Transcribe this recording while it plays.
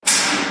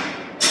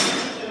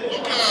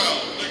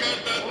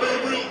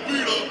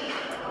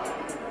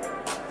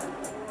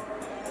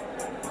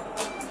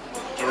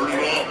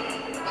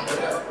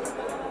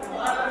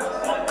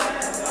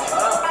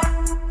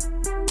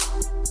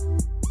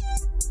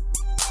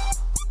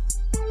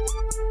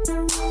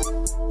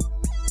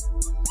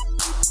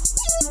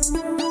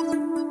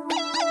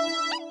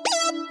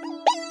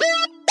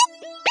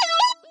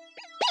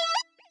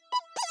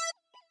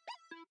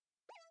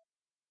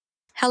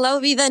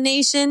Hello, Vida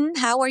Nation.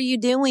 How are you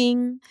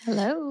doing?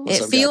 Hello.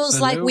 It feels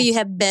like we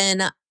have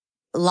been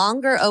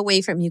longer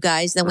away from you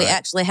guys than we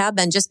actually have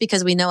been, just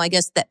because we know, I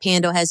guess, that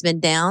Pando has been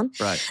down.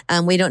 Right.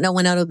 We don't know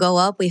when it'll go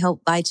up. We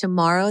hope by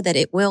tomorrow that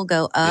it will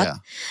go up.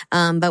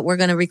 Yeah. But we're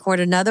going to record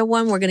another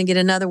one. We're going to get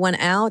another one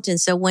out. And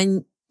so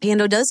when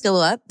Pando does go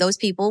up, those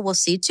people will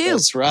see too.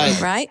 That's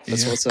right. Right?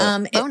 That's what's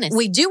up. Bonus.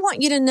 We do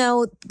want you to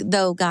know,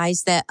 though,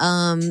 guys, that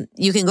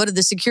you can go to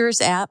the Securus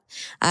app.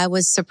 I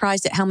was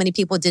surprised at how many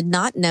people did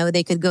not know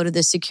they could go to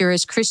the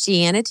Securus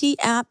Christianity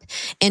app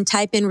and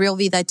type in Real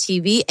Vida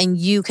TV, and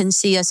you can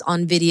see us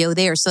on video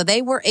there. So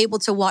they were able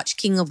to watch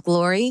King of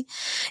Glory,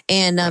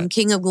 and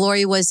King of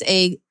Glory was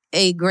a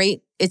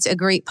great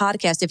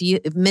podcast. If you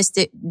missed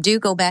it, do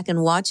go back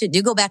and watch it.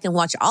 Do go back and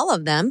watch all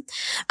of them.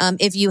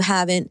 If you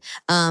haven't.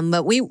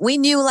 But we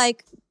knew,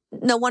 like,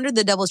 no wonder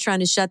the devil's trying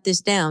to shut this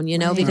down,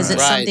 because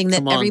it's something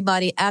that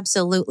everybody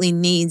absolutely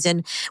needs.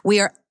 And we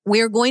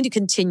are going to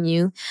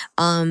continue,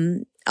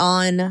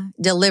 on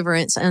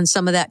deliverance and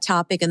some of that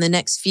topic in the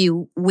next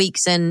few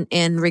weeks and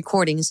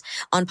recordings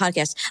on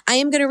podcasts. I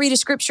am going to read a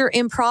scripture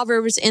in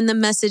Proverbs in the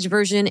Message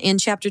version in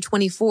chapter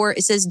 24.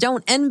 It says,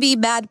 "Don't envy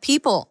bad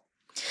people.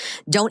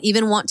 Don't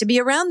even want to be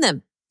around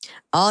them.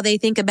 All they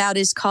think about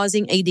is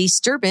causing a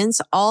disturbance.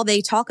 All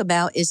they talk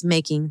about is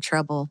making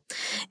trouble."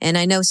 And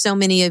I know so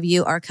many of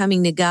you are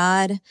coming to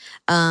God.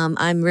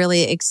 I'm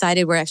really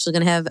excited. We're actually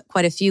going to have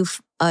quite a few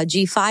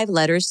G5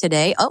 letters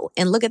today. Oh,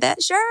 and look at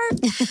that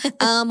shirt.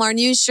 Our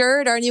new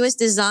shirt, our newest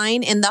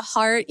design, and the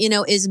heart,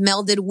 is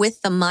melded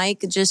with the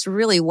mic just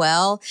really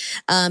well.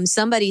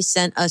 Somebody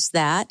sent us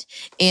that.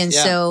 And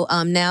so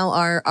now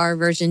our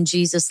version,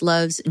 Jesus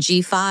Loves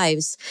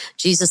G5s.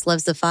 Jesus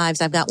loves the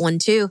fives. I've got one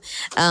too.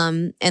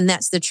 And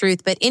that's the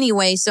truth. But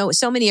anyway,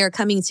 so many are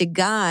coming to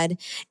God,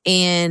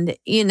 and,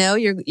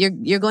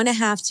 you're going to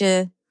have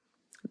to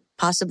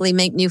possibly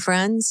make new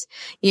friends.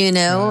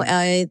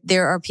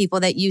 There are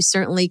people that you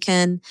certainly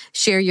can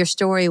share your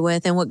story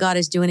with and what God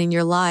is doing in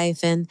your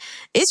life. And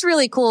it's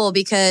really cool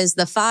because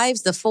the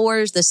fives, the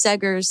fours, the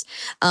seggers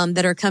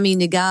that are coming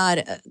to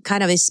God,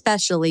 kind of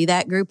especially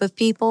that group of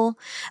people,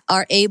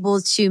 are able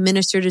to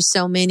minister to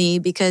so many,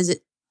 because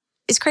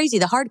it's crazy.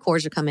 The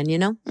hardcores are coming,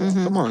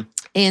 Mm-hmm. Come on.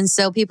 And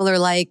so people are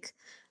like,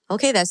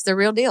 okay, that's the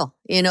real deal.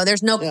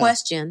 There's no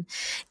question.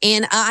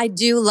 And I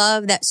do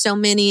love that so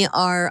many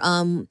are,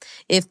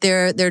 if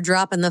they're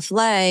dropping the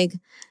flag,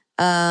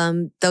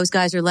 those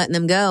guys are letting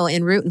them go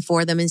and rooting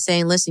for them and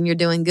saying, listen, you're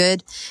doing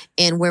good,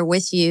 and we're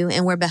with you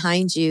and we're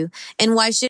behind you. And why should